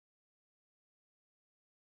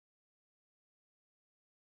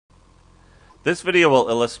This video will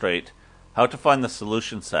illustrate how to find the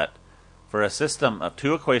solution set for a system of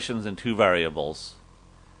two equations and two variables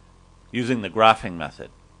using the graphing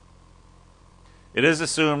method. It is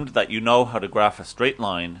assumed that you know how to graph a straight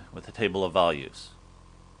line with a table of values.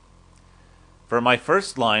 For my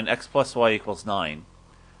first line, x plus y equals 9,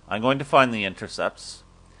 I'm going to find the intercepts.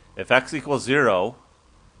 If x equals 0,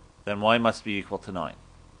 then y must be equal to 9.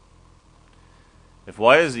 If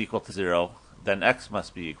y is equal to 0, then x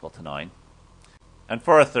must be equal to 9. And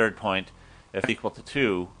for a third point, if equal to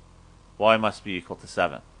 2, y must be equal to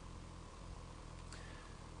 7.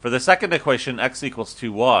 For the second equation, x equals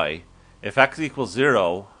 2y, if x equals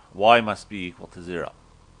 0, y must be equal to 0.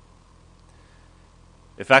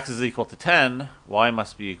 If x is equal to 10, y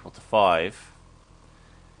must be equal to 5.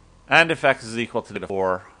 And if x is equal to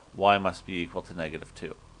 -4, y must be equal to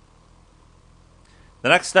 -2. The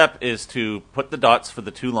next step is to put the dots for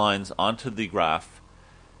the two lines onto the graph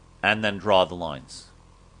and then draw the lines.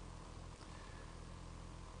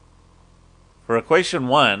 For equation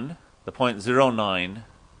 1, the point 0,9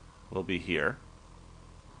 will be here.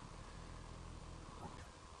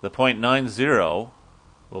 The point 90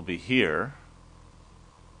 will be here.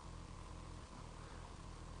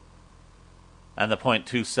 And the point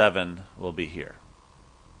 27 will be here.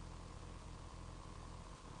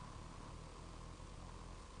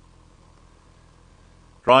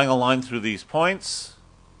 Drawing a line through these points,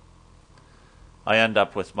 I end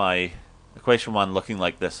up with my equation 1 looking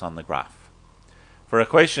like this on the graph. For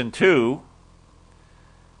equation 2,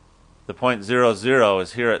 the point 0,0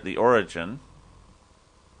 is here at the origin.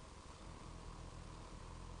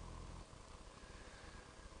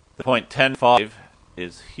 The point 10,5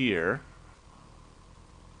 is here.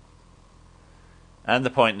 And the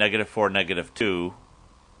point -4, -2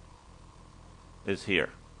 is here.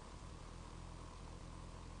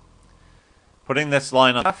 Putting this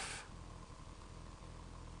line on the graph,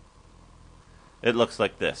 it looks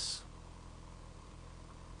like this.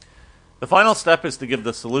 The final step is to give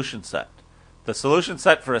the solution set. The solution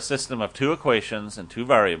set for a system of two equations and two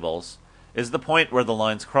variables is the point where the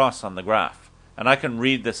lines cross on the graph, and I can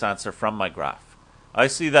read this answer from my graph. I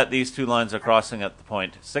see that these two lines are crossing at the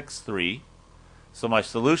point 6, 3, so my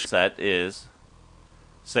solution set is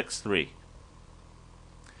 6, 3.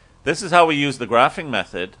 This is how we use the graphing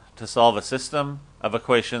method to solve a system of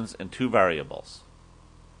equations in two variables.